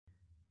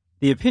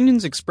The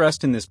opinions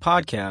expressed in this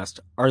podcast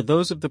are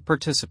those of the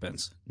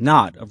participants,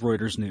 not of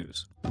Reuters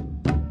News.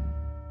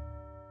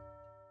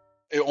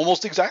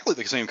 Almost exactly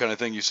the same kind of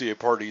thing you see at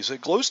parties.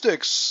 Glow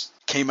sticks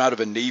came out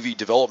of a Navy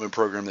development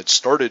program that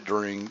started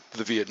during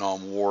the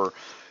Vietnam War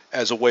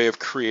as a way of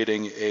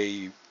creating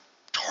a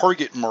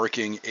target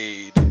marking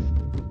aid.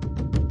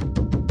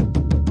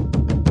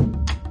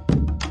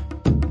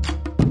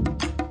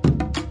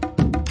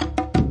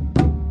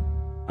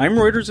 I'm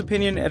Reuters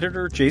opinion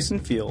editor Jason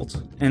Fields,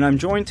 and I'm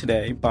joined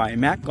today by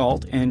Matt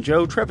Gault and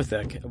Joe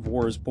Trebethek of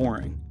War is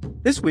Boring.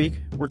 This week,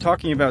 we're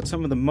talking about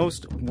some of the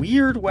most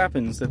weird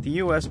weapons that the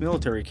U.S.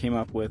 military came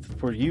up with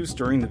for use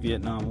during the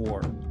Vietnam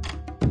War.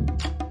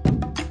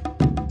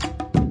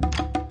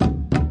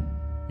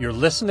 You're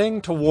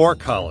listening to War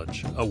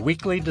College, a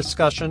weekly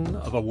discussion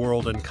of a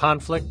world in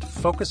conflict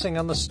focusing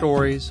on the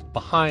stories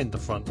behind the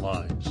front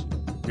lines.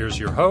 Here's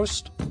your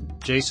host,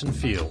 Jason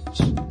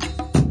Fields.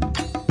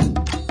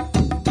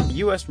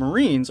 The U.S.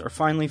 Marines are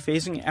finally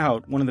phasing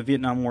out one of the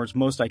Vietnam War's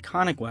most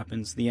iconic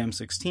weapons, the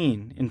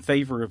M16, in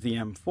favor of the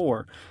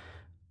M4.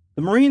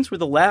 The Marines were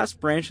the last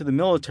branch of the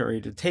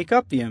military to take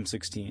up the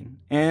M16,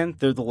 and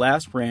they're the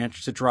last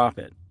branch to drop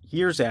it,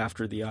 years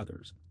after the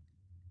others.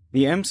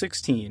 The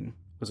M16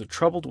 was a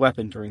troubled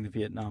weapon during the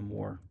Vietnam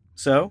War.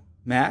 So,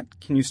 Matt,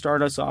 can you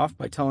start us off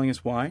by telling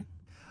us why?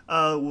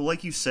 Well,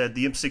 like you said,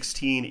 the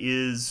M16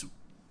 is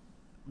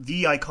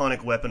the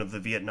iconic weapon of the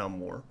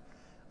Vietnam War.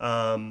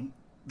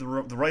 The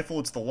rifle,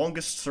 it's the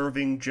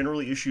longest-serving,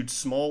 generally issued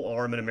small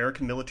arm in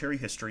American military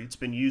history. It's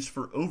been used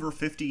for over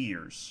 50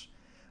 years.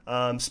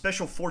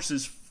 Special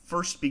Forces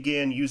first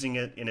began using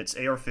it in its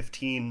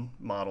AR-15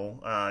 model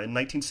in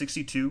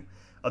 1962.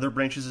 Other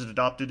branches had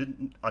adopted it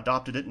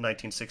in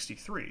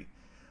 1963.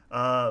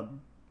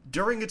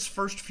 During its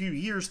first few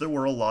years, there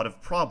were a lot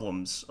of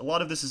problems. A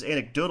lot of this is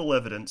anecdotal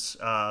evidence,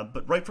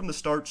 but right from the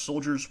start,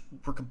 soldiers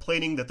were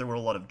complaining that there were a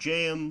lot of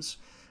jams.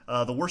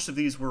 The worst of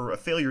these were a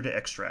failure to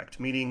extract,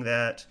 meaning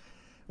that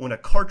when a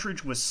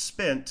cartridge was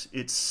spent,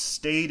 it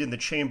stayed in the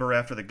chamber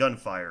after the gun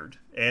fired,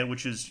 and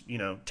which is,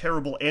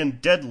 terrible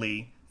and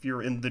deadly if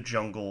you're in the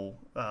jungle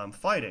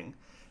fighting.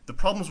 The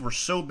problems were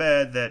so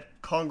bad that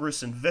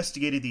Congress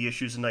investigated the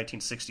issues in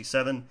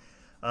 1967.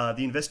 The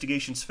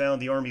investigations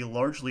found the Army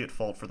largely at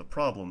fault for the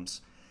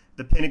problems.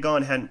 The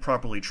Pentagon hadn't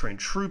properly trained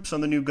troops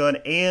on the new gun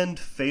and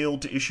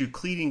failed to issue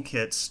cleaning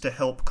kits to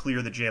help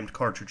clear the jammed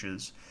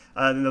cartridges.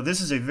 Now,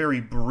 this is a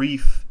very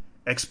brief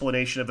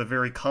explanation of a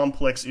very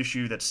complex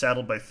issue that's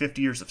saddled by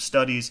 50 years of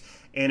studies,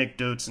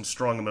 anecdotes, and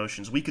strong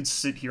emotions. We could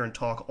sit here and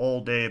talk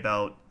all day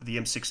about the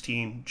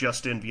M16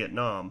 just in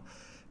Vietnam,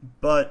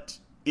 but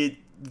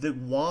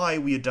why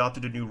we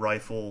adopted a new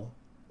rifle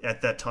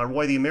at that time,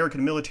 why the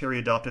American military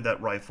adopted that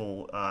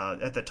rifle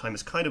at that time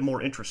is kind of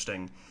more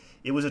interesting.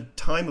 It was a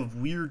time of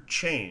weird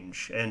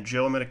change, and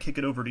Joe, I'm going to kick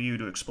it over to you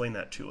to explain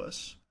that to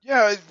us.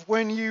 Yeah,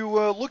 when you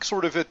look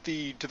sort of at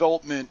the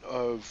development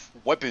of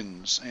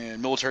weapons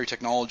and military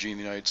technology in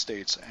the United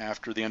States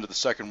after the end of the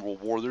Second World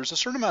War, there's a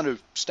certain amount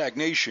of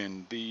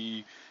stagnation.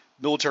 The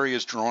military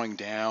is drawing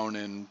down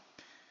and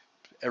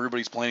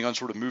everybody's planning on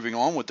sort of moving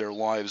on with their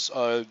lives.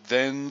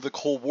 Then the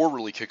Cold War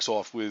really kicks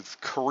off with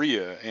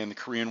Korea, and the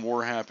Korean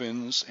War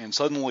happens, and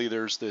suddenly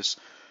there's this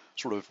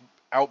sort of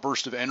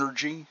outburst of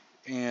energy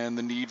and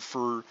the need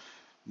for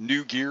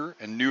new gear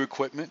and new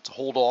equipment to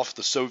hold off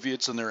the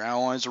Soviets and their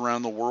allies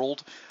around the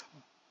world.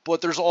 But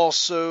there's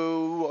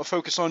also a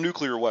focus on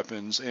nuclear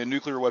weapons, and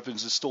nuclear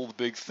weapons is still the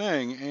big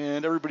thing,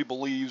 and everybody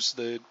believes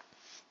that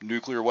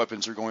nuclear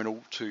weapons are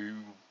going to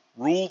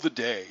rule the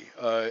day.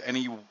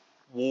 Any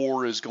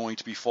war is going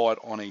to be fought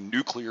on a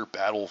nuclear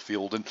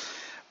battlefield, and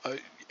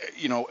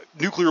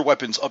nuclear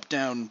weapons up,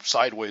 down,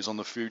 sideways on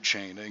the food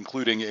chain,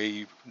 including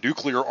a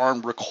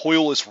nuclear-armed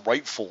recoilless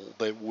rifle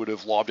that would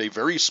have lobbed a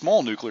very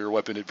small nuclear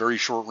weapon at very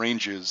short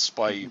ranges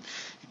by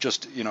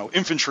just,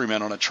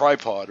 infantrymen on a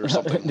tripod or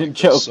something like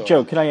Joe, this.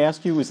 Joe, can I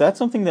ask you, was that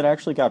something that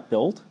actually got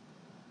built?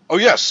 Oh,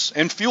 yes,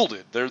 and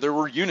fielded. There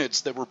were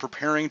units that were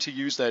preparing to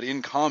use that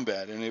in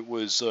combat, and it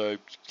was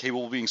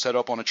capable of being set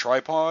up on a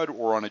tripod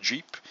or on a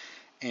Jeep,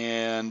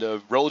 and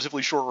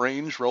relatively short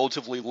range,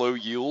 relatively low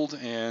yield,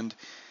 and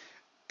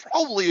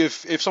probably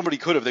if somebody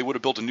could have, they would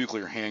have built a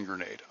nuclear hand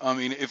grenade. I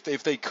mean,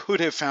 if they could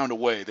have found a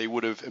way, they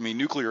would have. I mean,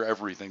 nuclear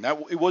everything.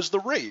 It was the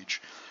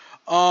rage.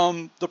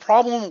 The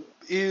problem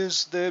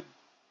is that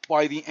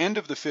by the end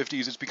of the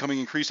 50s, it's becoming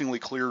increasingly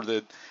clear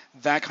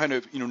that kind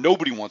of,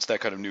 nobody wants that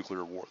kind of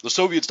nuclear war. The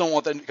Soviets don't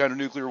want that kind of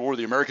nuclear war.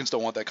 The Americans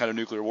don't want that kind of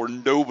nuclear war.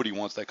 Nobody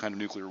wants that kind of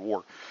nuclear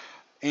war.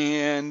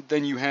 And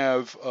then you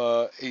have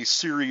a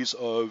series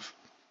of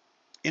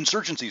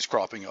insurgencies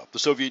cropping up. The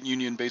Soviet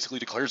Union basically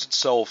declares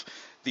itself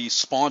the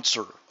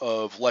sponsor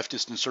of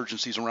leftist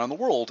insurgencies around the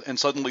world, and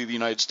suddenly the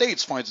United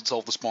States finds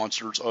itself the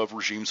sponsors of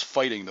regimes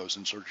fighting those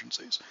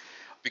insurgencies.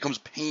 It becomes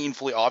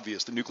painfully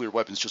obvious that nuclear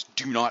weapons just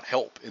do not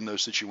help in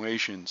those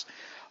situations.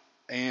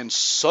 And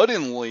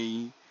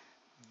suddenly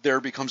there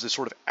becomes this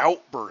sort of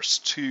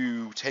outburst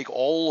to take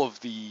all of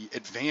the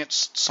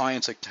advanced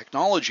science and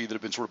technology that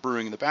have been sort of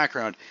brewing in the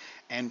background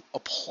and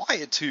apply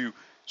it to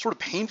sort of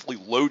painfully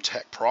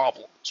low-tech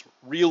problems,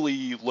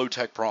 really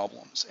low-tech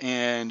problems,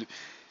 and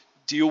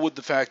deal with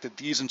the fact that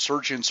these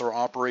insurgents are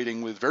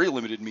operating with very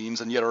limited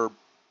means and yet are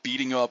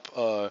beating up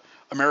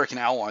American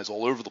allies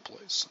all over the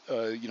place.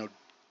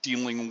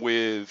 Dealing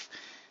with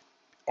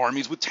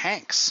armies with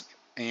tanks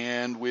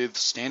and with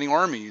standing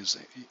armies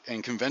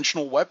and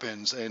conventional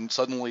weapons, and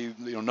suddenly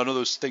none of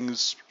those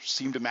things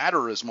seem to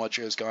matter as much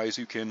as guys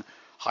who can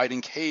hide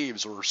in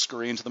caves or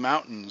scurry into the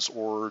mountains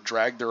or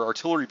drag their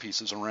artillery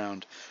pieces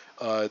around.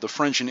 The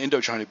French in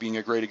Indochina being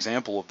a great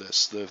example of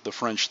this. The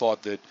French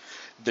thought that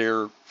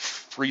their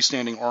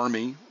freestanding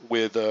army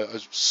with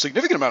a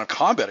significant amount of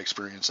combat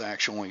experience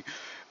actually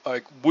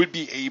would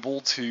be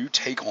able to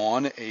take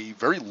on a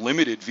very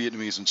limited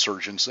Vietnamese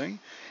insurgency.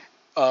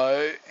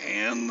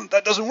 And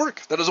that doesn't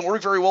work. That doesn't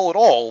work very well at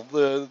all.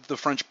 The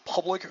French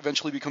public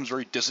eventually becomes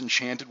very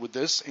disenchanted with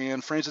this,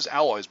 and France's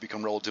allies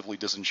become relatively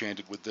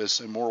disenchanted with this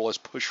and more or less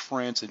push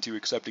France into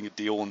accepting a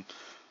deal, and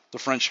the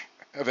French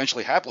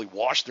eventually happily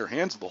wash their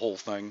hands of the whole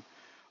thing,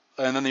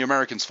 and then the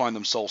Americans find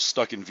themselves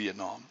stuck in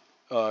Vietnam.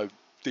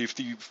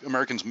 The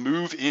Americans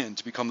move in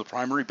to become the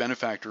primary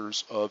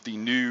benefactors of the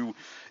new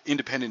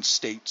independent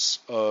states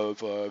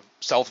of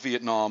South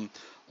Vietnam,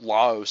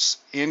 Laos,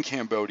 and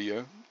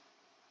Cambodia,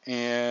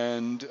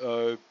 and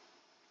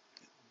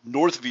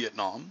North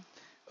Vietnam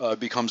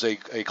becomes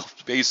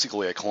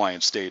basically a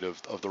client state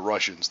of the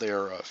Russians. They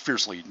are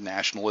fiercely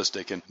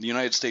nationalistic, and the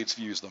United States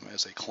views them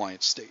as a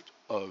client state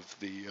of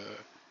the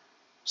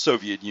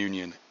Soviet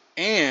Union.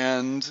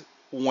 And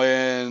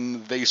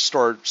when they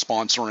start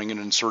sponsoring an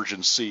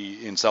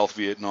insurgency in South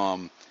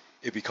Vietnam,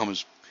 it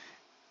becomes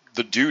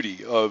the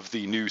duty of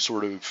the new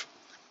sort of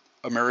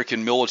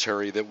American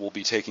military that will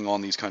be taking on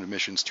these kind of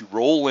missions to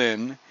roll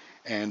in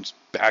and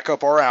back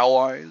up our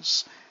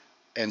allies.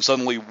 And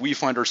suddenly we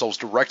find ourselves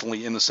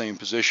directly in the same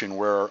position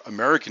where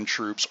American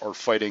troops are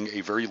fighting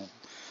a very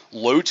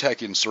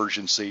low-tech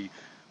insurgency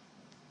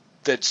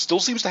that still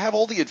seems to have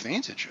all the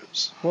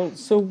advantages. Well,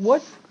 so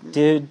what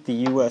did the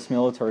U.S.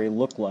 military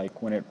look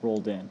like when it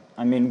rolled in?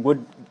 I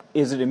mean,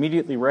 is it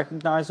immediately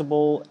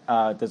recognizable?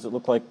 Does it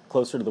look like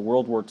closer to the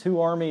World War II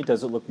Army?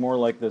 Does it look more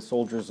like the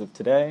soldiers of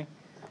today?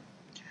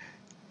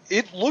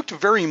 It looked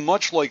very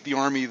much like the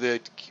army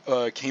that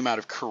came out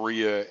of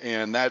Korea,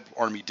 and that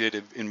army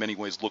did, in many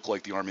ways, look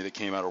like the army that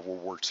came out of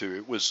World War II.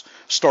 It was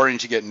starting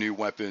to get new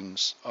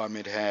weapons.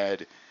 It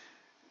had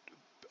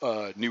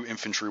new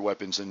infantry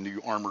weapons and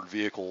new armored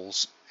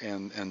vehicles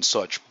and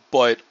such.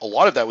 But a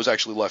lot of that was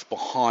actually left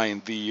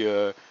behind.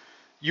 The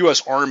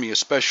U.S. Army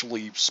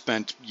especially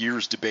spent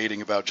years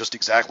debating about just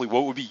exactly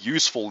what would be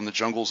useful in the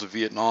jungles of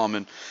Vietnam,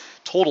 and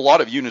told a lot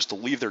of units to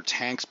leave their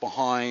tanks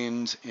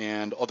behind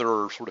and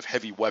other sort of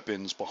heavy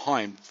weapons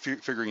behind,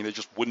 figuring they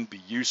just wouldn't be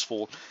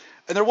useful.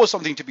 And there was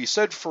something to be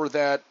said for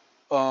that,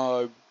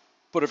 but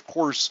of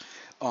course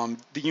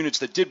the units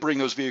that did bring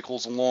those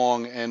vehicles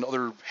along and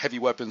other heavy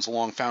weapons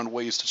along found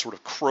ways to sort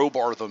of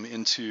crowbar them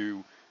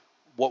into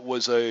what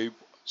was a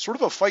sort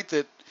of a fight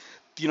that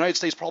the United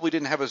States probably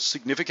didn't have a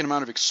significant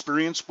amount of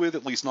experience with,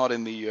 at least not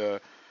in the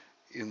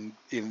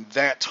in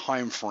that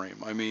time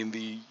frame. I mean,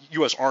 the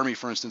U.S. Army,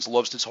 for instance,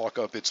 loves to talk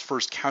up its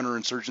first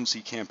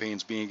counterinsurgency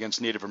campaigns being against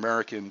Native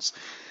Americans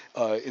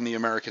in the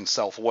American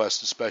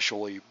Southwest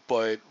especially,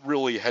 but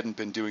really hadn't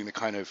been doing the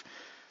kind of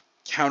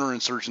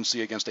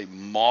counterinsurgency against a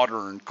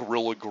modern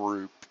guerrilla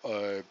group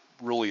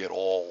really at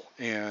all.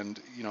 And,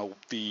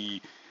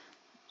 the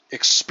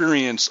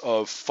experience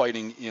of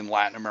fighting in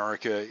Latin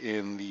America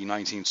in the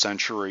 19th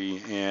century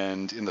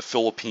and in the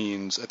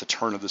Philippines at the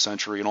turn of the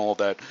century and all of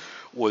that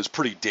was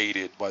pretty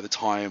dated by the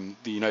time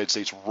the United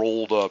States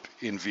rolled up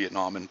in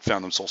Vietnam and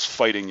found themselves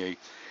fighting a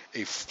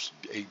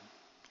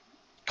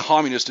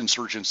communist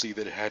insurgency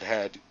that had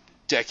had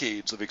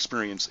decades of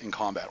experience in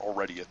combat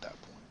already at that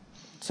point.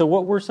 So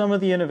what were some of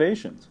the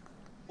innovations?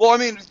 Well, I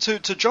mean, to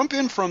jump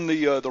in from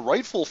the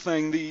rifle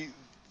thing, the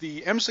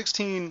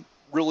M16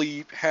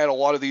 really had a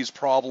lot of these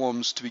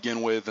problems to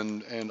begin with,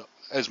 and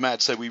as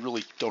Matt said, we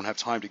really don't have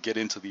time to get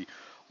into the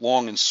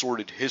long and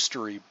sordid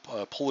history,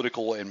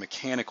 political and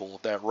mechanical,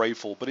 of that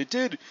rifle, but it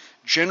did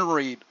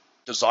generate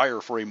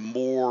desire for a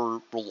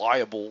more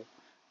reliable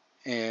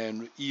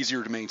and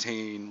easier to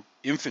maintain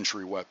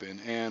infantry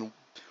weapon. And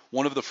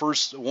one of the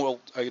first,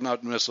 well,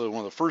 not necessarily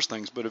one of the first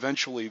things, but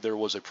eventually there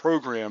was a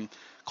program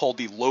called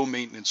the Low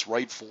Maintenance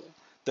Rifle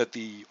that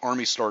the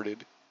Army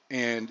started,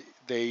 and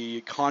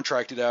they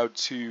contracted out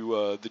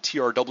to the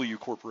TRW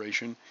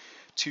Corporation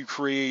to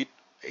create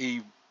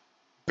a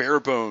bare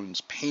bones,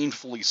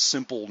 painfully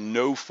simple,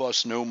 no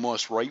fuss, no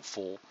muss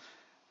rifle.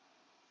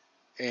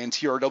 And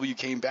TRW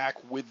came back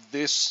with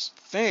this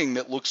thing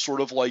that looks sort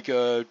of like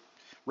a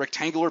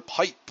rectangular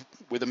pipe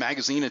with a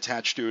magazine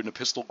attached to it and a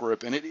pistol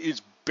grip, and it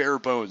is bare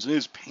bones. It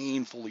is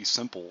painfully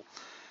simple.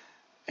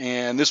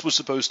 And this was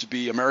supposed to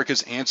be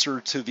America's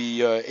answer to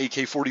the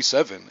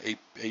AK-47,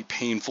 a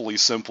painfully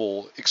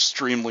simple,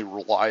 extremely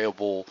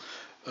reliable,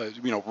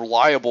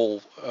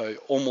 reliable,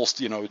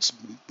 almost, it's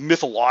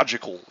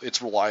mythological,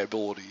 its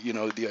reliability.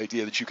 The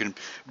idea that you can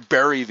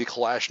bury the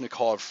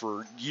Kalashnikov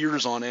for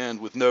years on end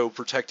with no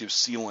protective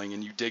sealing,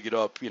 and you dig it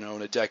up, in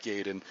a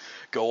decade and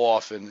go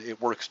off, and it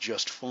works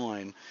just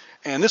fine.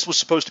 And this was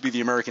supposed to be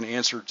the American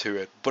answer to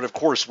it, but of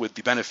course with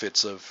the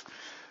benefits of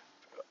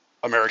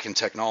American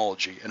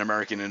technology and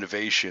American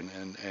innovation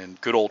and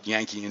good old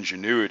Yankee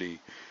ingenuity.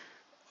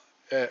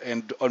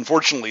 And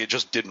unfortunately, it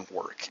just didn't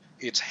work.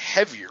 It's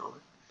heavier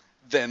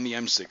than the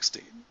M16,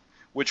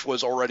 which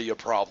was already a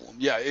problem.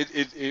 Yeah,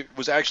 it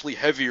was actually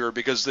heavier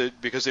because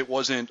it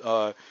wasn't.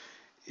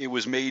 It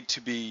was made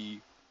to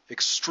be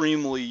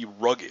extremely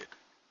rugged,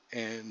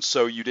 and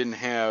so you didn't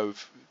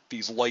have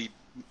these light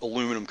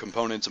aluminum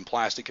components and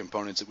plastic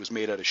components. It was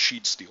made out of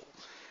sheet steel,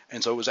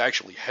 and so it was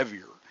actually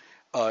heavier.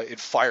 It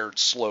fired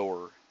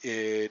slower.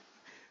 It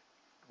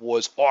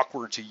was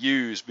awkward to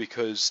use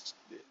because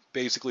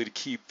basically to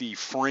keep the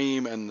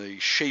frame and the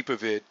shape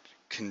of it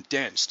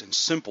condensed and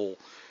simple,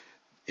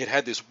 it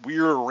had this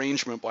weird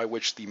arrangement by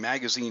which the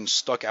magazine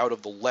stuck out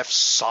of the left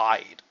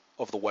side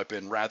of the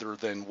weapon rather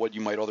than what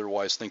you might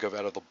otherwise think of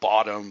out of the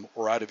bottom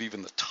or out of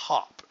even the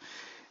top.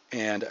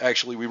 And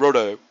actually, we wrote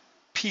a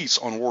piece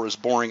on War is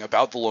Boring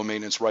about the low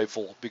maintenance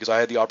rifle because I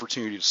had the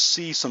opportunity to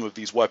see some of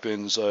these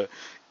weapons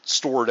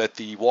stored at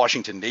the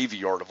Washington Navy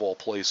Yard of all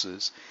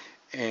places,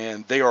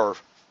 and they are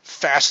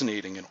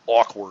fascinating and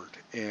awkward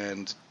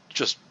and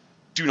just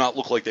do not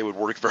look like they would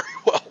work very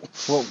well.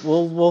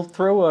 Well, we'll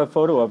throw a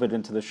photo of it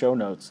into the show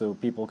notes so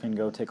people can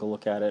go take a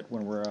look at it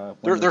when we're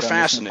they're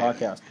fascinating.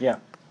 Podcast. Yeah.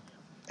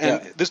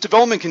 And this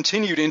development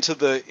continued into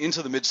the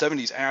mid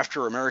 70s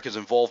after America's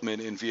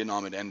involvement in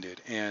Vietnam had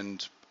ended.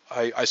 And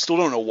I still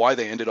don't know why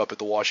they ended up at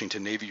the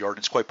Washington Navy Yard.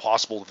 It's quite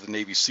possible that the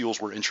Navy SEALs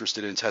were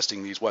interested in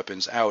testing these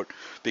weapons out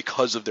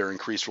because of their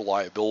increased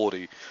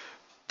reliability.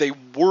 They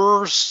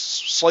were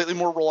slightly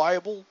more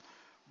reliable,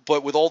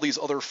 but with all these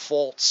other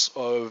faults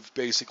of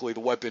basically the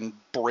weapon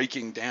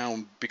breaking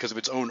down because of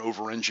its own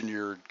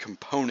over-engineered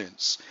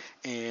components,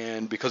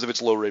 and because of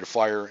its low rate of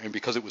fire, and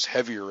because it was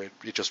heavier, it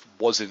just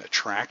wasn't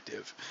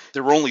attractive.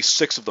 There were only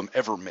 6 of them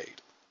ever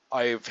made.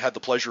 I've had the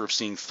pleasure of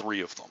seeing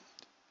 3 of them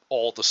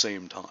all at the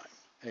same time,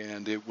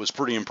 and it was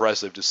pretty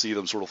impressive to see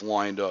them sort of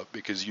lined up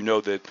because you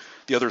know that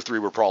the other 3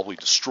 were probably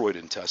destroyed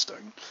in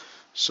testing.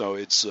 So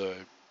it's,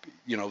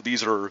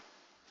 these are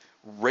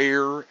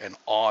rare and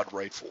odd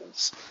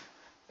rifles.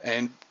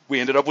 And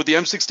we ended up with the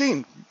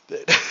M16.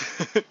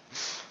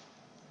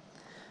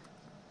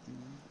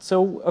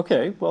 So,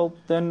 okay, well,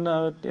 then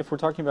if we're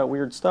talking about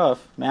weird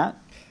stuff, Matt?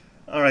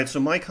 All right, so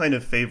my kind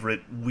of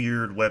favorite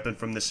weird weapon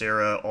from this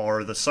era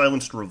are the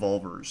silenced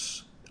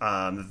revolvers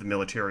that the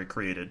military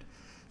created.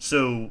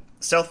 So,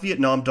 South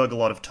Vietnam dug a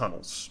lot of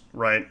tunnels,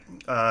 right?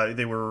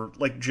 They were,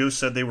 like Joe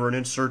said, they were an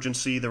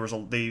insurgency.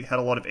 They had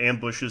a lot of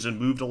ambushes and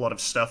moved a lot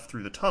of stuff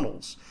through the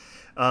tunnels.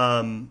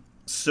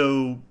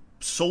 So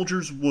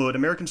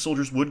American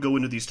soldiers would go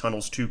into these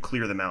tunnels to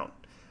clear them out,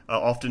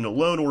 often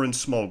alone or in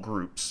small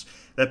groups.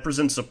 That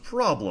presents a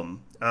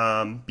problem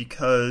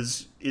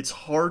because it was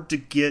hard to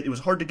get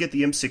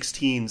the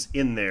M16s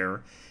in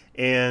there,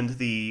 and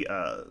the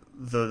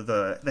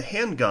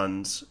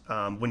handguns,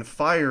 when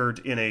fired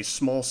in a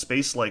small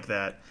space like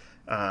that,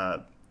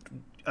 I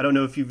don't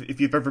know if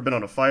you've ever been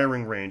on a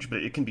firing range,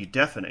 but it can be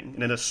deafening,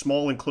 and in a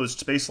small enclosed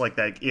space like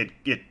that, it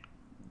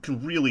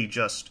can really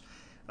just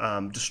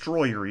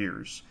destroy your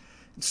ears.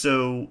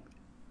 So,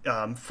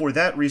 for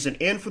that reason,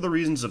 and for the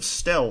reasons of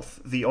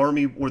stealth, the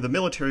army, or the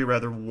military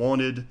rather,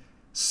 wanted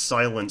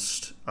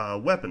silenced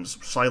weapons,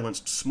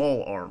 silenced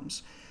small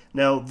arms.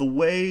 Now, the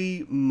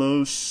way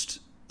most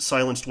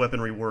silenced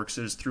weaponry works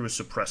is through a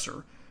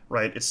suppressor,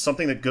 right? It's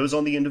something that goes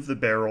on the end of the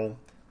barrel.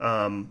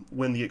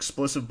 When the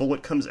explosive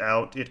bullet comes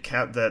out,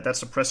 that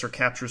suppressor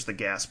captures the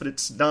gas, but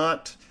it's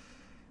not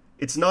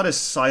as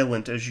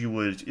silent as you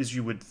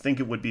would think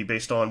it would be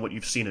based on what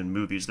you've seen in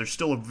movies. There's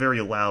still a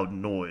very loud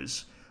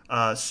noise.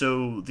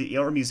 So the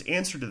Army's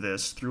answer to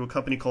this, through a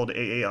company called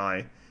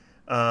AAI,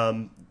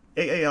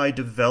 AAI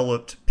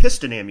developed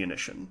piston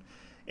ammunition.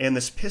 And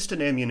this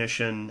piston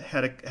ammunition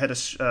had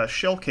a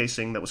shell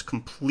casing that was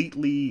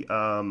completely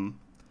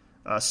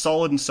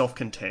solid and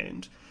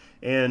self-contained.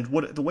 And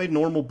the way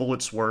normal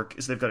bullets work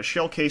is they've got a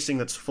shell casing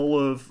that's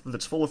full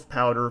of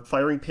powder.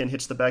 Firing pin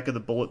hits the back of the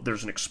bullet.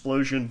 There's an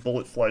explosion.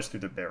 Bullet flies through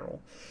the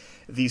barrel.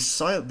 These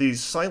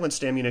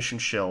silenced ammunition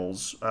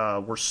shells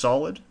were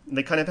solid. And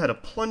they kind of had a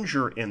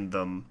plunger in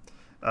them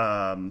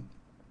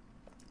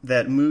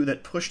that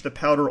pushed the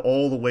powder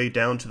all the way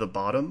down to the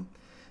bottom.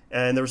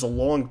 And there was a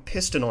long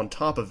piston on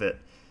top of it.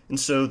 And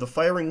so the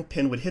firing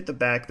pin would hit the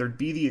back. There'd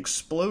be the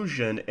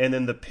explosion, and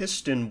then the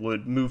piston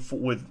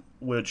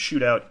would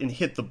shoot out and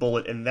hit the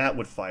bullet, and that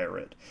would fire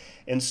it.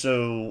 And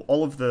so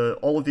all of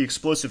the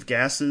explosive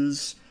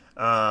gases,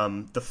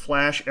 the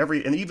flash,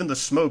 and even the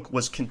smoke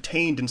was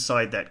contained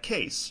inside that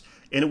case,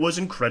 and it was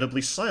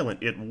incredibly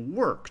silent. It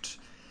worked.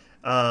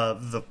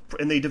 And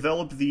they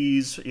developed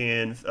these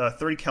in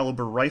 30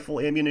 caliber rifle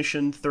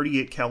ammunition,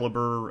 38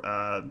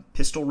 caliber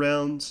pistol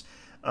rounds.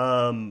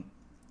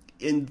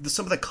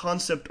 some of the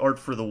concept art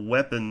for the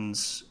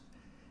weapons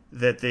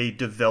that they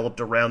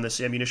developed around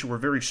this ammunition were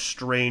very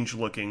strange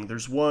looking.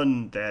 There's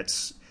one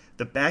that's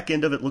the back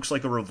end of it looks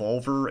like a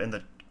revolver,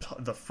 and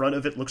the front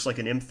of it looks like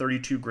an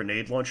M32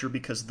 grenade launcher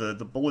because the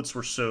bullets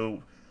were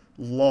so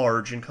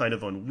large and kind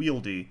of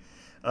unwieldy.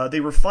 They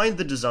refined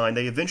the design.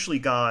 They eventually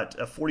got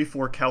a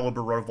 .44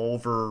 caliber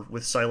revolver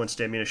with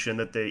silenced ammunition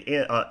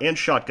and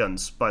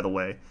shotguns, by the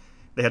way.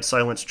 They had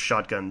silenced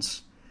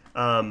shotguns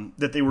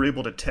that they were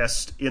able to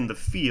test in the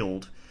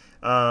field.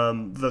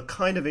 The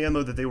kind of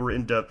ammo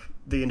that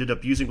they ended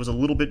up using was a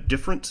little bit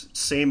different.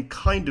 Same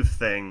kind of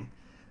thing.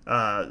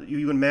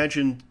 You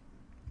imagine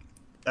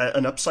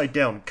an upside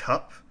down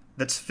cup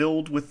that's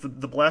filled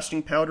with the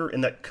blasting powder,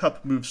 and that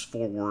cup moves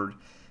forward,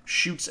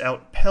 shoots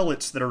out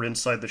pellets that are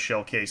inside the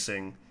shell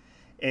casing,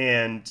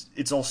 and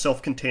it's all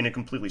self-contained and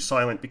completely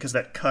silent because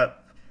that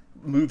cup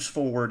moves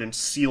forward and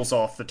seals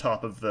off the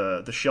top of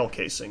the shell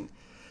casing.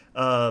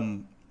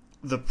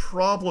 The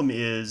problem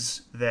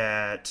is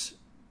that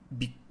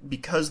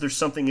because there's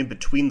something in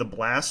between the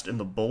blast and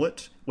the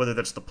bullet, whether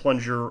that's the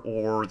plunger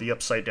or the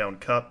upside down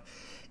cup,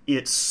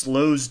 it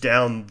slows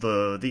down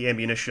the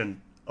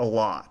ammunition a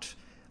lot.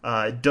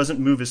 It doesn't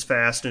move as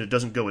fast and it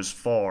doesn't go as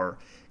far,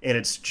 and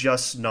it's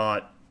just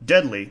not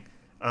deadly.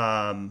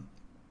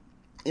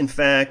 In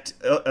fact,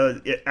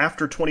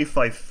 after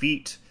 25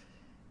 feet,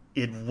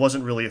 it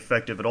wasn't really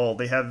effective at all.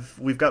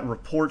 We've gotten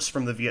reports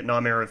from the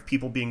Vietnam era of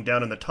people being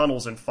down in the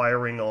tunnels and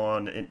firing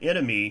on an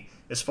enemy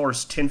as far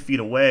as 10 feet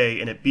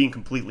away, and it being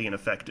completely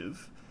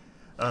ineffective.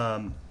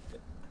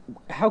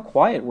 How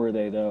quiet were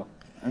they, though?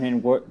 I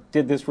mean,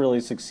 did this really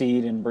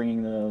succeed in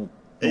bringing the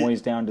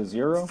noise down to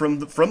zero? From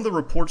the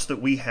reports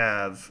that we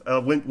have,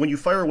 when you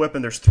fire a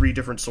weapon, there's three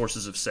different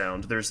sources of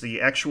sound. There's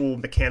the actual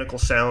mechanical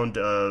sound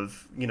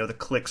of the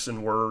clicks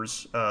and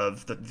whirs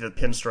of the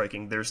pin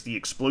striking. There's the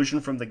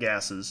explosion from the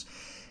gases,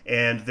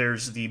 and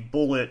there's the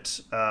bullet.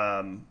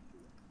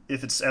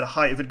 If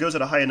it goes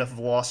at a high enough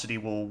velocity,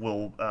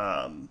 will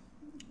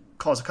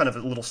cause a kind of a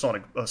little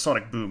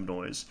sonic boom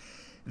noise.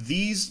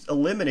 These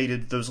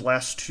eliminated those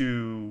last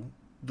two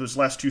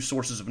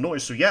sources of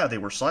noise, so yeah, they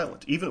were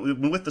silent.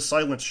 Even with the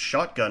silenced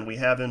shotgun, we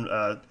have in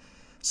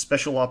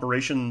special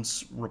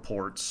operations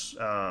reports,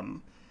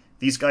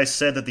 these guys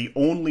said that the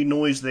only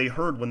noise they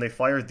heard when they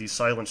fired these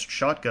silenced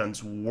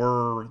shotguns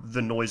were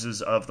the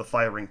noises of the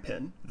firing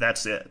pin.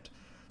 That's it.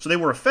 So they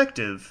were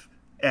effective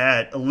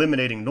at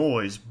eliminating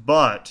noise,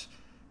 but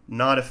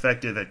not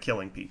effective at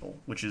killing people,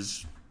 which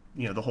is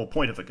the whole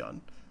point of a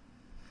gun.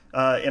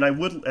 And I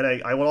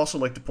would also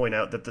like to point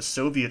out that the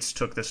Soviets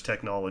took this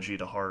technology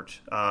to heart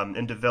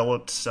and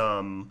developed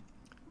some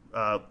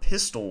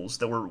pistols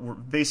that were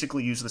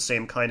basically used the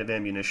same kind of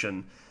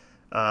ammunition,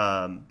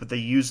 but they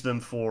used them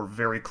for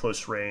very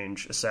close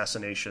range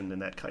assassination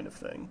and that kind of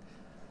thing.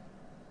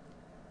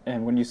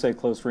 And when you say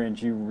close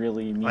range, you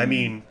really mean? I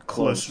mean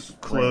close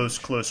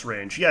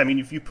range. Yeah, I mean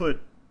if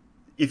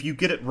you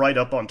get it right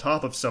up on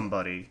top of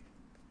somebody,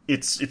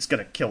 it's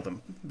going to kill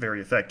them very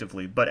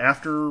effectively. But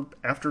after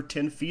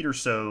 10 feet or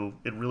so,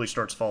 it really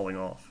starts falling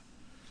off.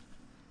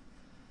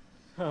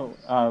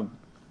 Oh,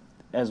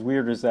 as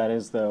weird as that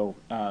is, though,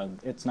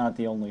 it's not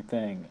the only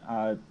thing.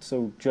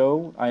 So,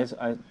 Joe,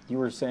 you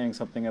were saying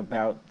something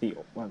about the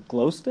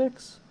glow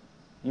sticks?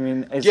 You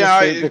mean, is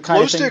this the kind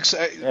glow of thing sticks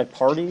at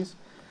parties?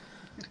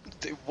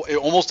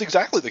 Almost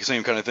exactly the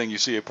same kind of thing you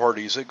see at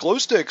parties. Glow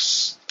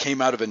sticks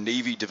came out of a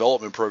Navy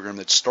development program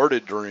that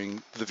started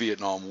during the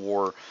Vietnam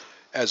War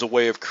as a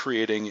way of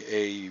creating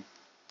a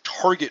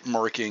target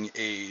marking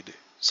aid,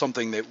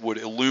 something that would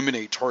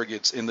illuminate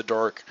targets in the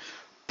dark,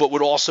 but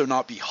would also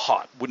not be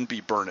hot, wouldn't be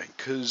burning.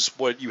 Because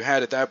what you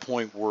had at that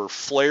point were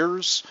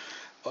flares,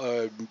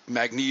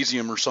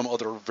 magnesium or some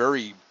other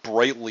very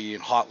brightly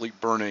and hotly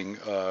burning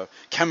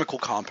chemical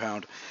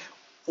compound,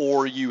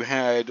 or you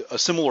had a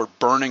similar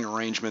burning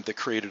arrangement that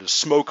created a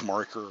smoke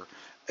marker,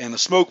 and the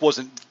smoke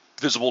wasn't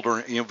visible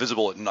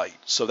at night,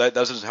 so that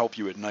doesn't help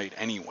you at night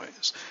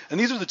anyways. And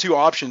these are the two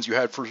options you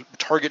had for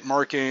target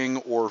marking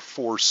or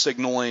for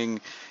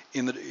signaling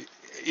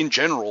in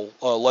general,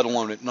 let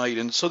alone at night.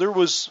 And so there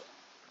was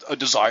a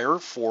desire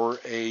for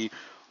a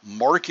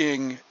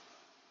marking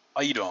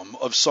item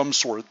of some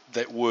sort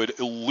that would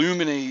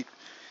illuminate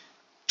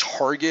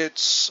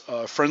targets,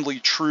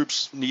 friendly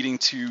troops needing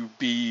to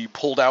be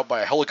pulled out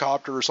by a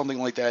helicopter or something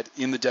like that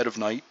in the dead of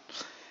night,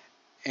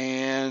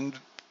 and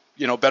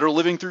better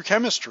living through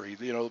chemistry,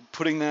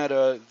 putting that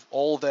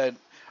all of that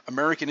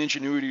American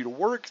ingenuity to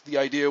work. The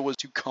idea was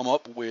to come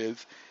up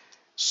with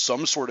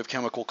some sort of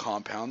chemical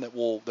compound that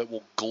will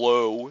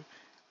glow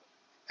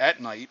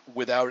at night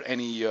without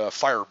any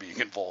fire being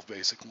involved,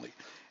 basically.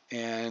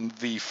 And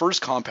the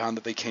first compound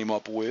that they came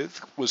up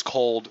with was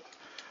called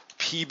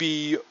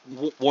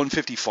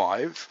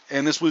PB155,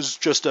 and this was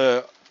just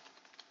a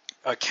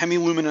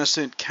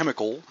chemiluminescent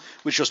chemical,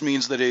 which just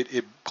means that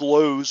it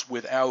glows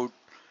without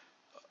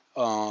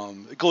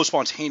it glows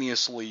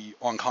spontaneously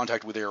on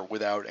contact with air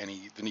without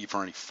the need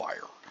for any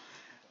fire.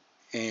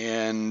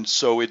 And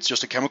so it's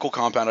just a chemical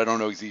compound. I don't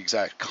know the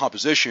exact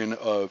composition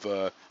of,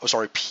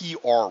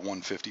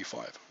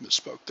 PR-155.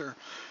 Misspoke there.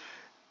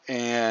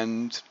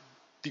 And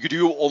you could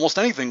do almost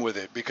anything with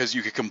it because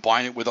you could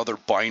combine it with other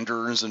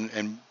binders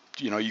and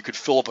you could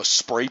fill up a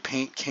spray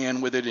paint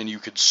can with it and you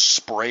could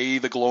spray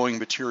the glowing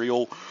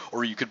material,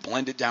 or you could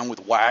blend it down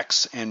with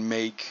wax and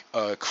make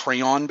a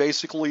crayon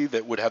basically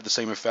that would have the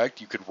same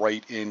effect. You could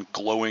write in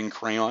glowing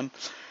crayon.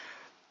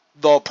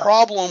 The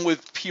problem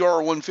with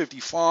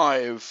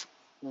PR-155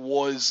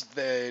 was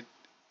that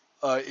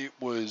it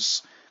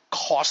was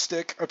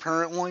caustic,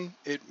 apparently.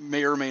 It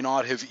may or may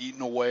not have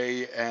eaten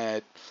away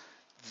at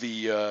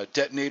the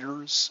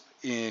detonators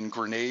in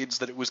grenades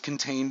that it was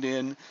contained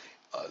in.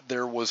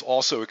 There was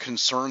also a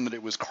concern that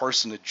it was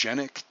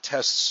carcinogenic.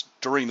 Tests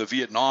during the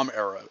Vietnam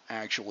era,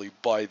 actually,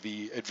 by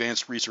the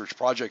Advanced Research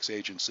Projects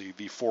Agency,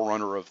 the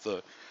forerunner of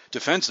the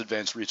Defense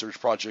Advanced Research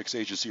Projects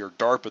Agency, or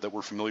DARPA, that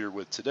we're familiar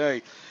with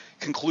today,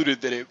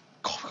 concluded that it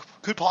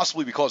could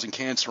possibly be causing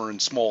cancer in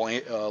small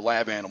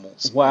lab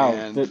animals. Wow,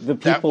 And the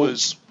people. that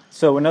was,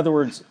 so, in other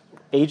words,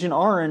 Agent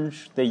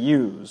Orange they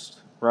used,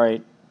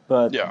 right?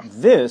 But yeah.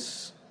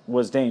 This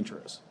was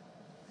dangerous.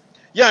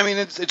 Yeah, I mean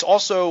it's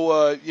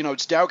also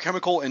it's Dow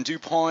Chemical and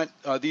DuPont.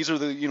 These are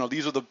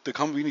the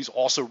companies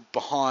also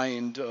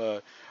behind.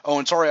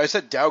 And sorry, I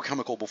said Dow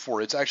Chemical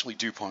before. It's actually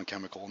DuPont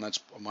Chemical, and that's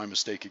my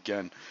mistake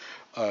again,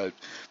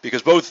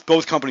 because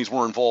both companies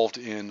were involved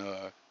in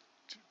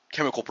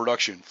chemical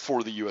production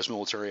for the U.S.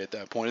 military at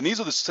that point. And these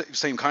are the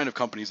same kind of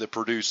companies that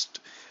produced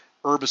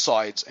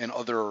herbicides and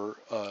other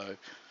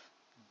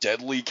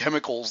deadly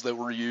chemicals that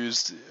were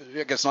used.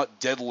 I guess not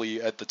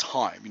deadly at the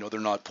time. They're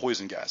not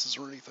poison gases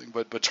or anything,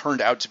 but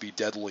turned out to be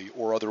deadly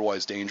or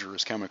otherwise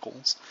dangerous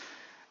chemicals.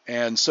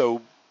 And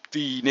so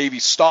the Navy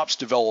stops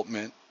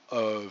development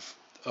of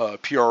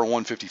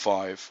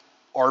PR-155.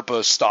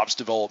 ARPA stops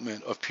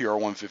development of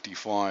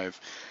PR-155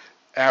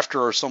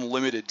 after some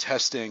limited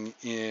testing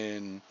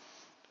in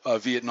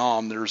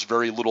Vietnam. There's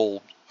very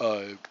little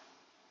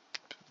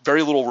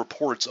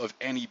reports of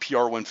any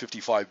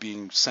PR-155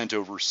 being sent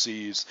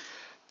overseas.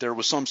 There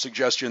was some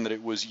suggestion that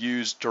it was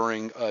used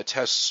during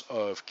tests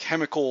of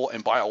chemical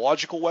and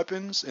biological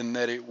weapons, and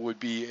that it would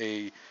be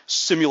a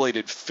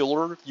simulated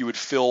filler. You would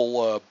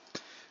fill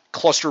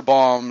cluster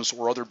bombs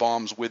or other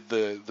bombs with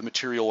the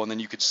material, and then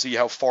you could see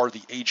how far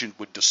the agent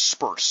would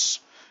disperse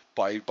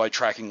by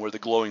tracking where the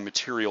glowing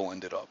material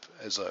ended up,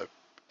 as to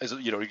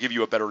give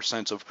you a better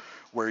sense of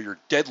where your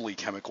deadly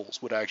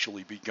chemicals would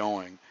actually be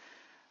going.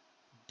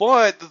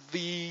 But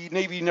the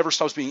Navy never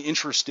stops being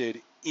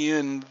interested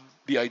in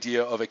the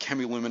idea of a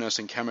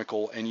chemiluminescent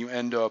chemical, and you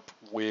end up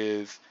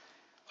with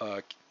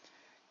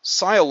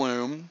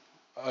Cyalume,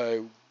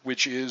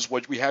 which is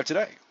what we have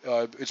today.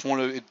 It's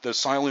the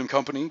Cyalume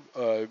company.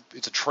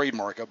 It's a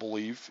trademark, I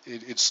believe.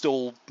 It's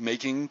still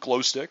making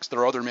glow sticks. There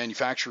are other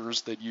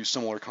manufacturers that use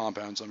similar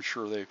compounds. I'm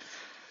sure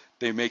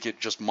they make it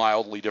just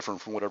mildly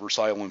different from whatever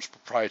Cyalume's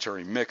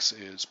proprietary mix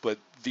is. But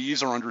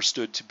these are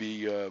understood to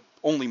be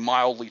only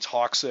mildly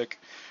toxic.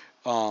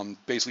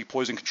 Basically,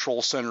 poison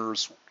control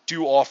centers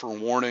do offer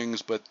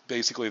warnings, but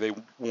basically they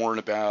warn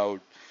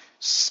about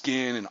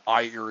skin and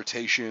eye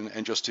irritation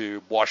and just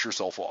to wash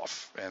yourself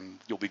off and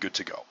you'll be good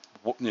to go.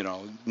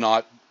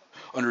 Not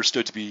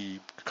understood to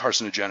be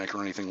carcinogenic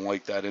or anything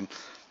like that. And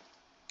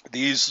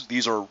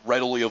these are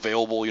readily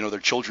available. They're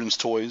children's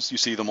toys. You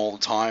see them all the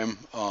time,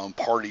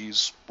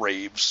 parties,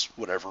 raves,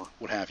 whatever,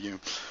 what have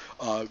you.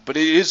 But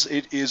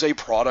it is a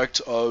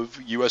product of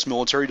U.S.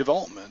 military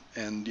development,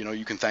 and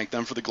you can thank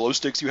them for the glow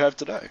sticks you have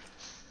today.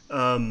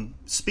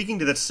 Speaking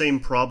to that same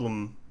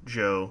problem,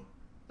 Joe,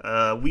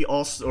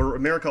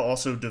 America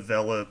also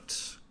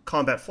developed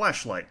combat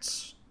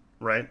flashlights,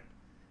 right?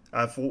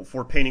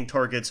 For painting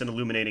targets and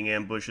illuminating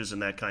ambushes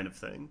and that kind of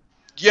thing.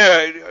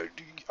 Yeah,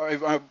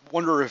 I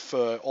wonder if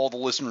all the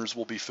listeners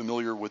will be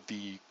familiar with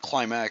the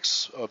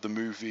climax of the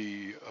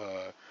movie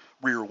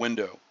Rear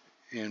Window,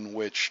 in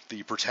which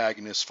the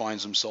protagonist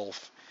finds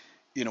himself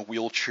in a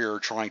wheelchair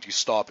trying to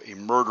stop a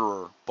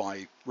murderer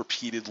by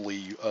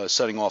repeatedly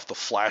setting off the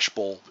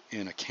flashbulb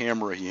in a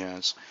camera he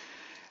has.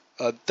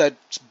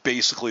 That's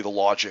basically the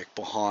logic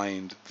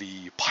behind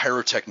the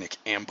pyrotechnic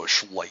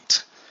ambush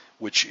light,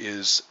 which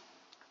is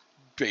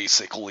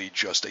basically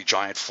just a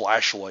giant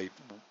flashlight.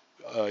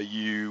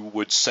 You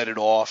would set it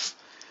off.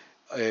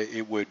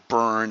 It would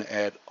burn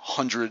at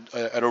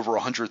over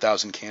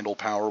 100,000 candle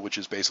power, which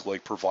is basically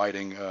like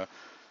providing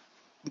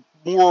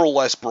more or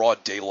less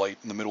broad daylight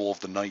in the middle of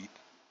the night.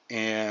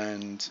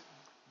 And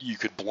you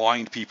could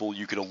blind people.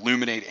 You could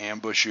illuminate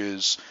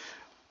ambushes.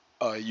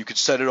 You could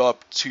set it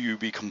up to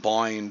be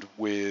combined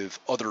with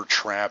other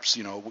traps.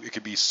 It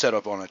could be set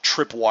up on a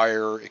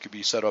tripwire. It could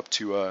be set up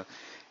to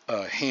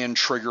a hand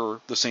trigger,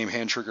 the same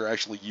hand trigger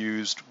actually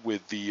used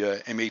with the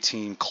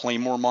M18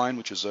 Claymore mine,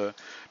 which is a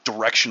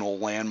directional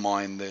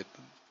landmine that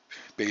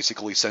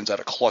basically sends out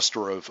a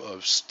cluster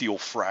of steel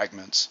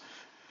fragments.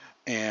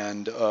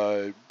 And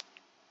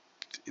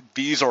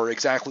these are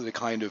exactly the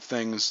kind of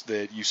things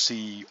that you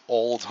see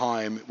all the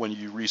time when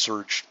you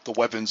research the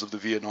weapons of the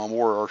Vietnam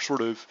War, are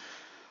sort of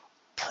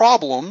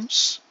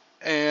problems,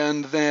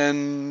 and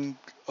then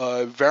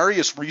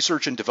various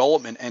research and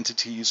development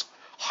entities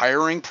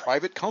hiring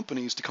private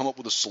companies to come up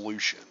with a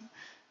solution.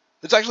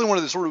 It's actually one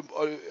of the sort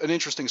of an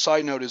interesting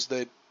side note is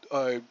that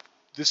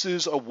this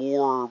is a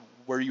war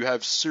where you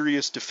have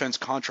serious defense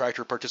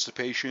contractor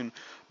participation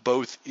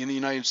both in the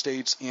United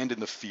States and in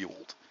the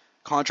field.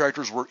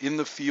 Contractors were in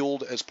the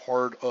field as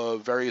part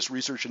of various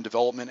research and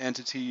development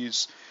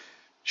entities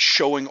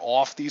showing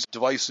off these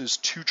devices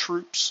to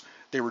troops.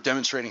 They were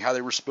demonstrating how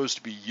they were supposed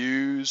to be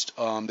used.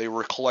 They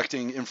were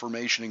collecting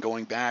information and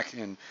going back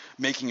and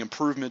making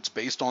improvements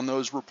based on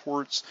those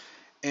reports.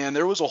 And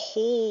there was a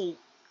whole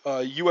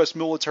U.S.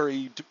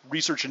 military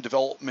research and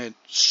development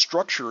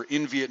structure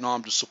in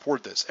Vietnam to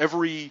support this.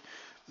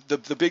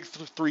 The big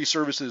three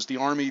services, the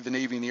Army, the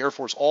Navy, and the Air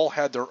Force, all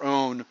had their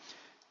own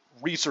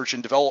research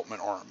and development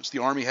arms. The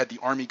Army had the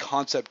Army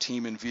Concept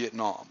Team in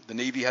Vietnam. The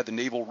Navy had the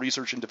Naval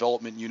Research and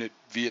Development Unit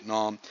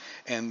Vietnam,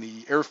 and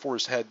the Air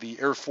Force had the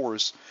Air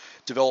Force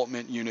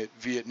Development Unit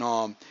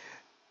Vietnam,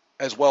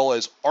 as well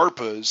as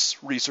ARPA's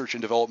Research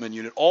and Development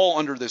Unit, all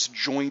under this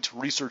joint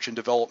research and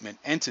development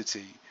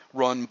entity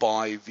run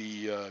by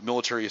the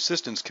Military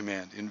Assistance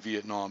Command in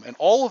Vietnam. And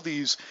all of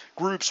these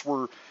groups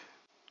were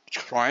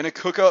trying to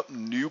cook up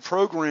new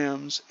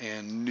programs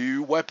and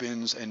new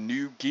weapons and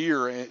new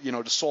gear,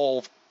 to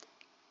solve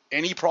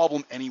any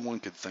problem anyone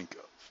could think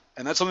of.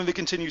 And that's something that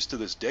continues to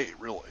this day,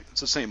 really. It's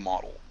the same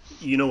model.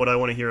 You know what I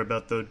want to hear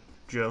about, though,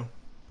 Joe?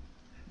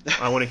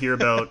 I want to hear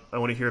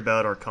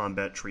about our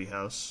combat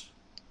treehouse.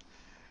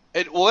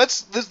 Well,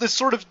 this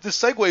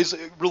segues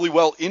really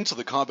well into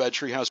the combat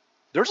treehouse.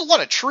 There's a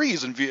lot of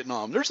trees in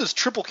Vietnam. There's this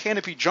triple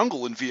canopy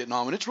jungle in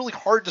Vietnam, and it's really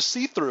hard to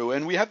see through.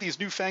 And we have these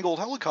newfangled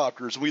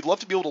helicopters, and we'd love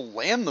to be able to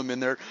land them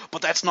in there,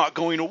 but that's not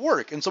going to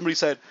work. And somebody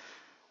said,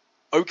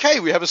 okay,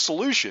 we have a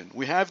solution.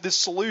 We have this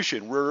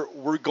solution.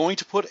 We're going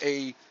to put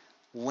a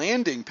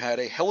landing pad,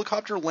 a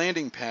helicopter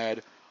landing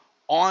pad,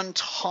 on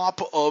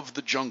top of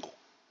the jungle,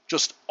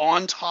 just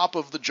on top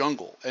of the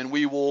jungle, and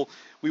we will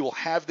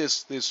have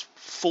this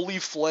fully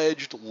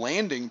fledged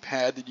landing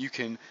pad that you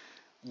can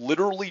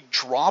literally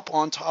drop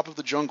on top of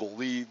the jungle.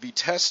 The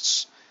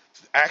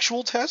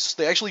actual tests,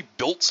 they actually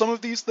built some of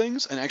these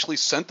things and actually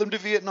sent them to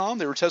Vietnam.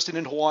 They were tested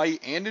in Hawaii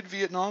and in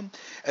Vietnam,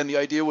 and the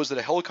idea was that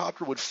a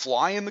helicopter would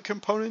fly in the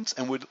components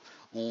and would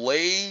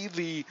lay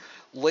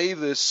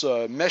this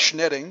mesh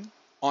netting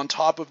on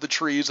top of the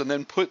trees and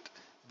then put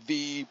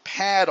the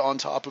pad on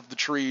top of the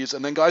trees,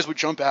 and then guys would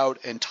jump out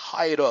and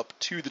tie it up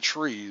to the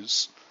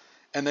trees,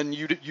 and then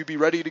you'd be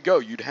ready to go.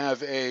 You'd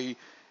have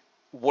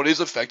what is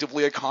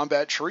effectively a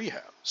combat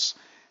treehouse.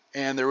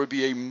 And there would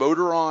be a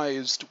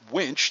motorized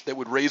winch that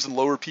would raise and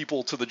lower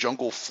people to the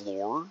jungle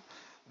floor.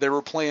 There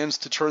were plans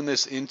to turn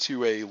this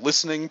into a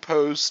listening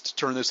post,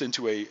 turn this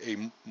into a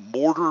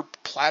mortar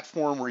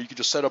platform where you could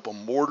just set up a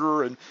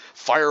mortar and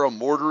fire a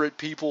mortar at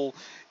people.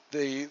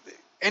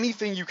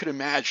 Anything you could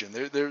imagine.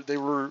 They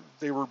were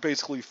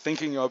basically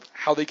thinking of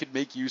how they could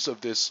make use of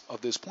this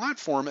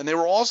platform, and they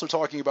were also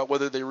talking about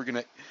whether they were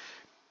going to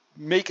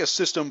make a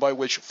system by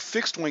which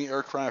fixed-wing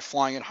aircraft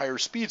flying at higher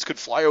speeds could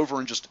fly over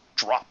and just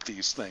drop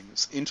these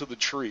things into the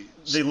trees.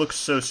 They look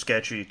so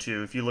sketchy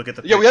too. If you look at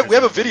the we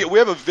have a video. We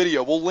have a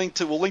video. We'll link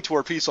to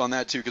our piece on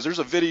that too, because there's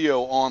a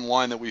video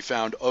online that we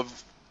found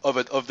of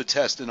the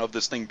test and of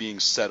this thing being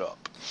set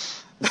up.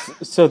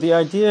 So the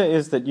idea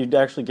is that you'd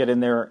actually get in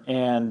there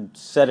and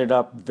set it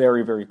up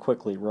very, very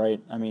quickly, right?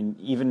 I mean,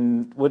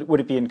 even would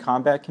it be in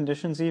combat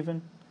conditions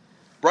even?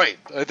 Right.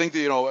 I think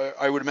that,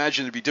 I would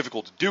imagine it'd be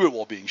difficult to do it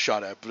while being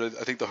shot at, but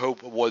I think the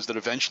hope was that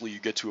eventually you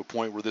get to a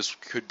point where this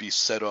could be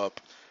set up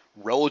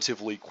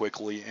relatively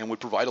quickly and would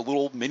provide a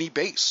little mini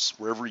base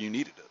wherever you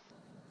needed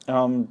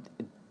it.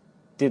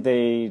 Did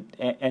they?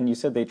 And you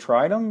said they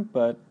tried them,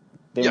 but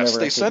they yes,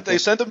 never. They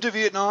sent them to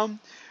Vietnam.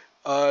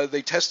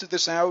 They tested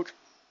this out.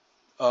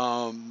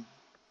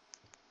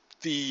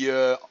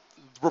 The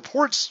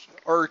reports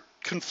are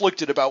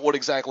conflicted about what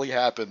exactly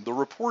happened. The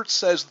report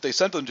says that they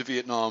sent them to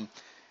Vietnam,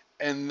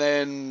 and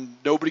then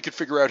nobody could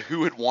figure out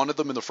who had wanted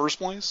them in the first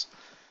place.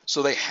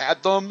 So they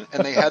had them,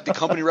 and they had the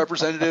company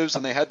representatives,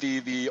 and they had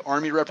the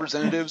Army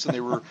representatives, and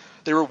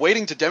they were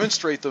waiting to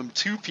demonstrate them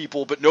to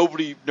people, but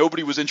nobody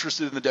was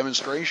interested in the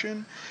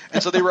demonstration.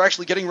 And so they were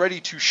actually getting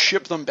ready to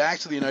ship them back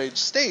to the United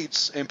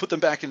States and put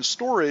them back in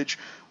storage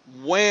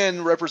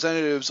when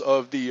representatives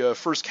of the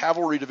 1st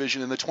Cavalry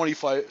Division and the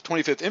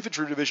 25th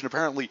Infantry Division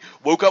apparently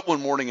woke up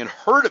one morning and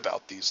heard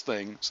about these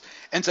things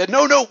and said,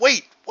 no,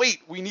 wait,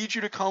 we need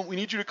you to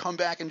come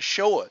back and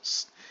show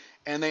us.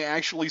 And they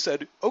actually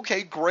said,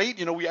 okay,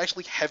 great, we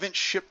actually haven't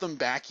shipped them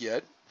back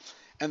yet.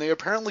 And they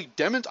apparently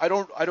I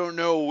don't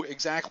know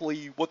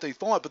exactly what they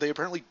thought, but they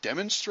apparently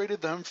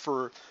demonstrated them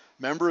for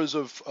members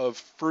of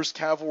 1st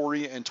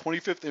Cavalry and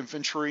 25th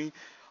Infantry.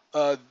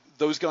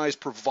 Those guys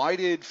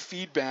provided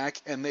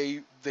feedback, and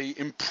they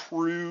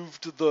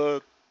improved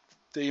the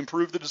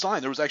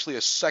design. There was actually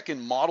a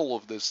second model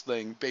of this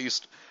thing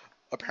based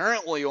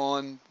apparently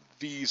on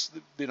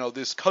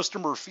this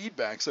customer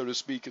feedback, so to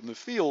speak, in the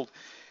field.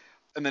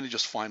 and then it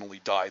just finally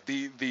died.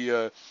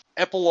 The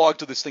epilogue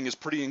to this thing is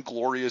pretty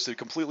inglorious. It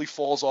completely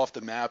falls off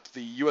the map.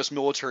 The U.S.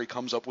 military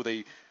comes up with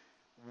a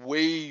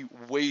way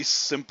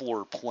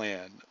simpler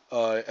plan,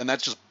 and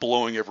that's just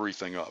blowing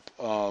everything up.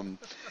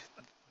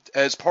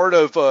 As part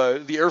of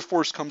the Air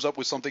Force comes up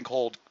with something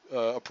called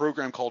a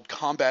program called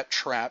Combat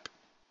Trap,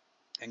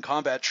 and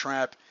Combat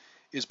Trap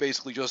is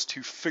basically just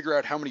to figure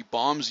out how many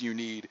bombs you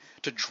need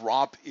to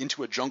drop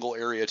into a jungle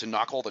area to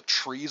knock all the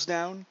trees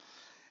down.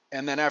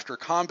 And then after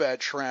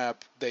Combat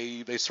Trap,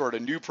 they start a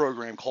new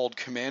program called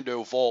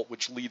Commando Vault,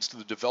 which leads to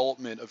the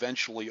development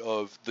eventually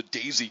of the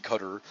Daisy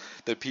Cutter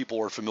that people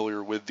are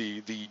familiar with,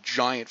 the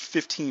giant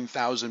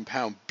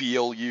 15,000-pound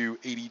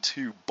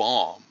BLU-82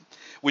 bomb,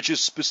 which is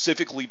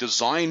specifically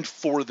designed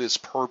for this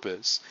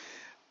purpose.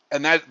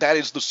 And that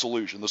is the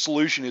solution. The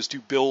solution is to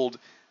build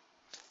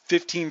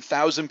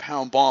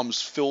 15,000-pound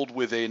bombs filled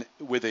with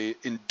a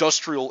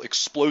industrial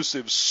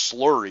explosive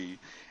slurry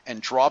and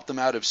drop them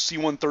out of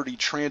C-130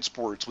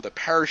 transports with a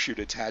parachute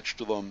attached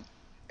to them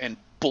and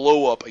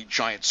blow up a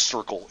giant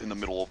circle in the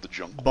middle of the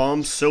jungle.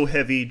 Bombs so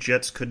heavy,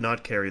 jets could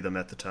not carry them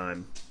at the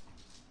time.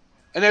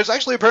 And it's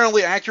actually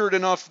apparently accurate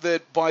enough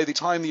that by the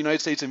time the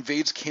United States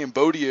invades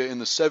Cambodia in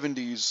the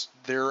 70s,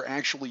 they're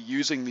actually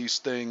using these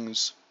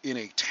things in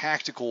a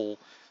tactical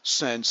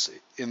sense,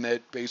 in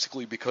that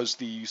basically because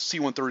the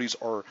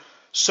C-130s are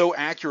so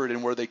accurate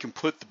in where they can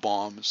put the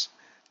bombs,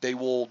 they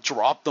will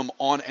drop them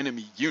on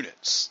enemy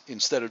units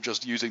instead of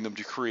just using them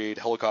to create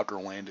helicopter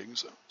landing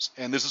zones.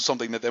 And this is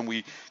something that then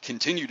we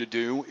continue to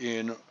do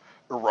in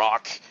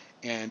Iraq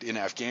and in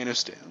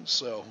Afghanistan.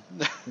 So,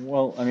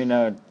 well, I mean,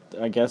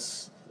 I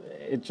guess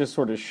it just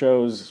sort of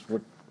shows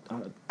what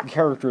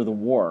character of the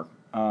war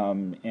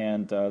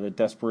and the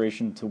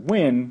desperation to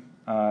win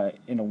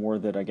in a war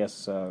that I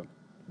guess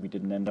we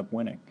didn't end up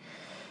winning.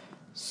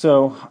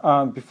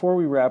 So before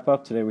we wrap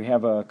up today, we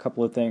have a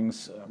couple of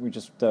things. We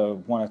just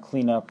want to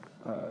clean up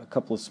a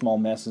couple of small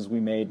messes we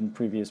made in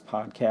previous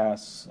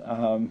podcasts.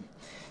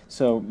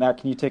 So Matt,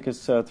 can you take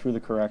us through the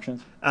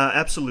corrections?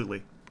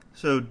 Absolutely.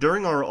 So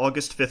during our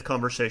August 5th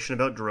conversation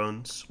about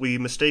drones, we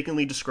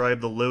mistakenly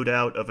described the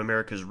loadout of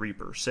America's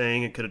Reaper,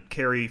 saying it could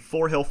carry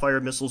 4 Hellfire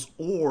missiles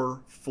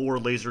or 4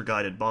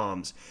 laser-guided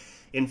bombs.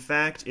 In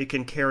fact, it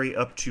can carry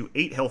up to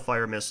 8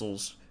 Hellfire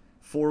missiles,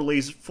 4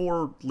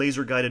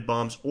 laser-guided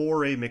bombs,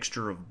 or a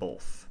mixture of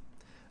both.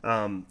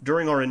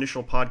 During our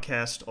initial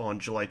podcast on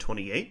July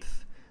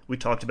 28th, we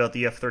talked about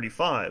the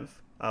F-35.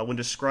 When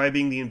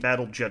describing the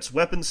embattled jet's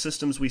weapons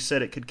systems, we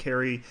said it could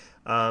carry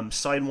AIM-9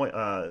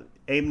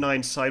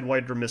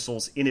 Sidewinder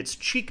missiles in its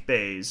cheek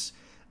bays,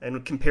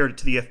 and compared it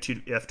to the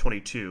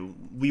F-22.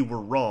 We were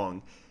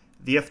wrong.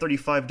 The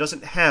F-35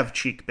 doesn't have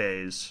cheek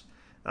bays,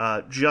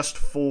 just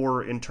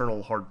 4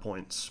 internal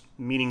hardpoints,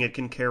 meaning it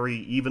can carry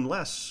even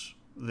less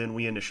than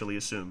we initially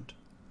assumed.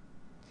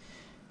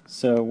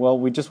 So, well,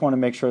 we just want to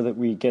make sure that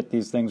we get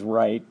these things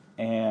right,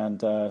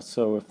 and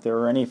so if there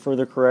are any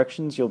further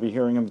corrections, you'll be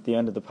hearing them at the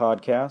end of the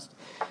podcast.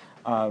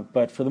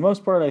 But for the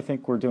most part, I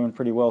think we're doing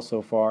pretty well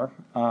so far.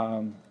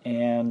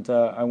 And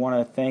I want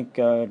to thank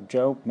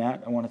Joe,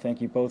 Matt, I want to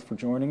thank you both for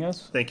joining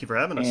us. Thank you for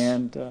having us.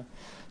 And,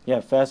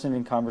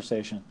 fascinating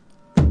conversation.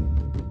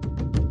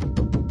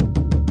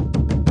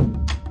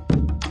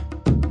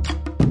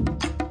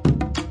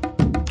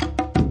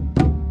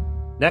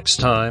 Next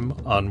time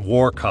on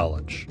War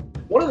College.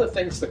 One of the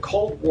things the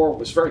Cold War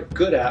was very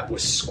good at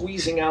was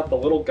squeezing out the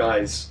little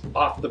guys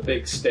off the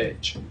big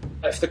stage.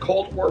 If the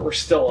Cold War were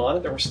still on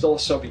and there was still a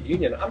Soviet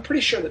Union, I'm pretty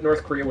sure that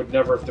North Korea would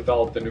never have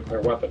developed a nuclear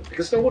weapon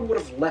because no one would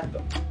have let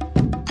them.